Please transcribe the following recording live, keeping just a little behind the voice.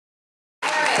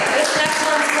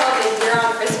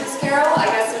Huron Christmas Carol. I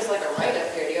guess there's like a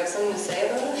write-up here. Do you have something to say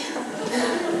about it?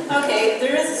 Okay,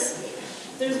 there's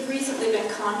recently been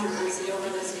controversy over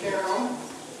this carol.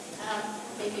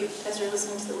 Maybe as you're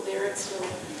listening to the lyrics, you'll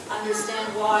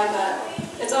understand why, but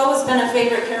it's always been a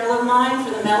favorite carol of mine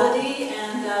for the melody,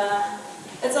 and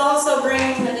it's also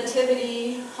bringing the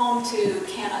nativity home to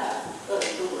Canada. The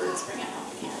words bring it home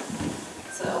to Canada.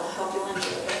 So I hope you'll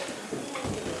enjoy it.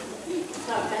 It's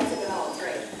not offensive at all, it's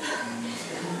great.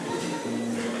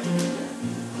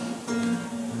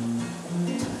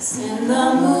 Twas in the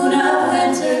moon of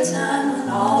winter time when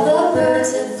all the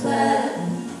birds had fled,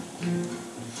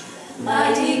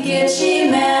 mighty Gitchy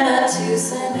Manitou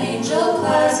sent angel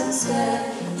choirs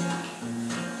instead.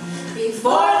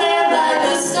 Before their light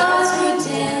the stars grew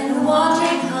dim, the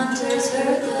wandering hunters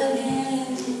heard the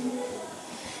hymn.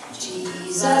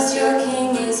 Jesus, your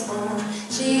King is born,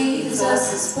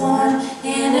 Jesus is born,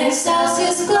 in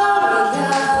excelsis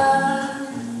Gloria.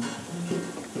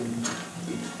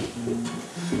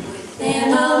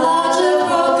 Within a lodge of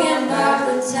broken bark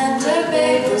the tender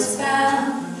babe was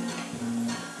found.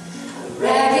 A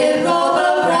ragged robe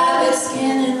of rabbit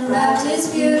skin enwrapped his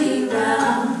beauty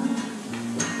round.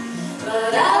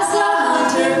 But as the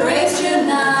hunter braves drew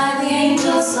nigh, the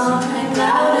angel's song rang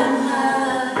loud and high.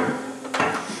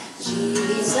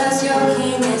 Jesus, your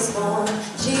King is born,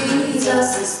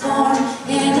 Jesus is born,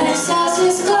 in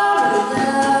excelsis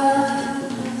Gloria.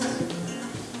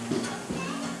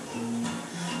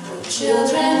 O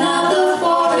children of the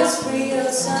forest free, O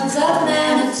sons of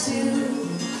Manitou,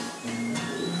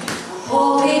 a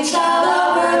holy child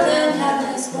of earth and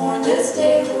heaven is born this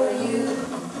day for you.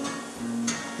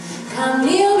 Come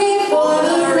kneel before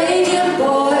the radiant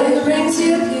boy who brings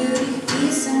you beauty,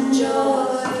 peace, and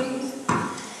joy.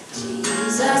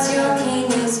 Jesus, your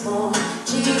King is born,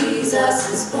 Jesus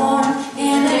is born,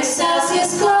 in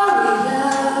excelsis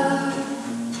Gloria.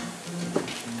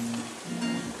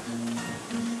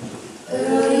 The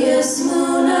earliest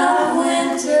moon of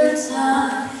winter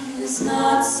time is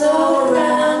not so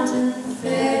round and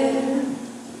fair.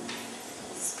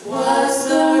 This was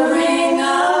the ring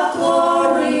of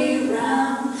glory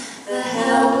round the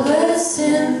helpless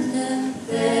infant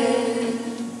babe.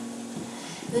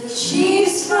 The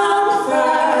chiefs from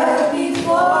far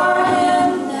before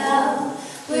him knelt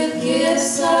with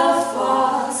gifts of far.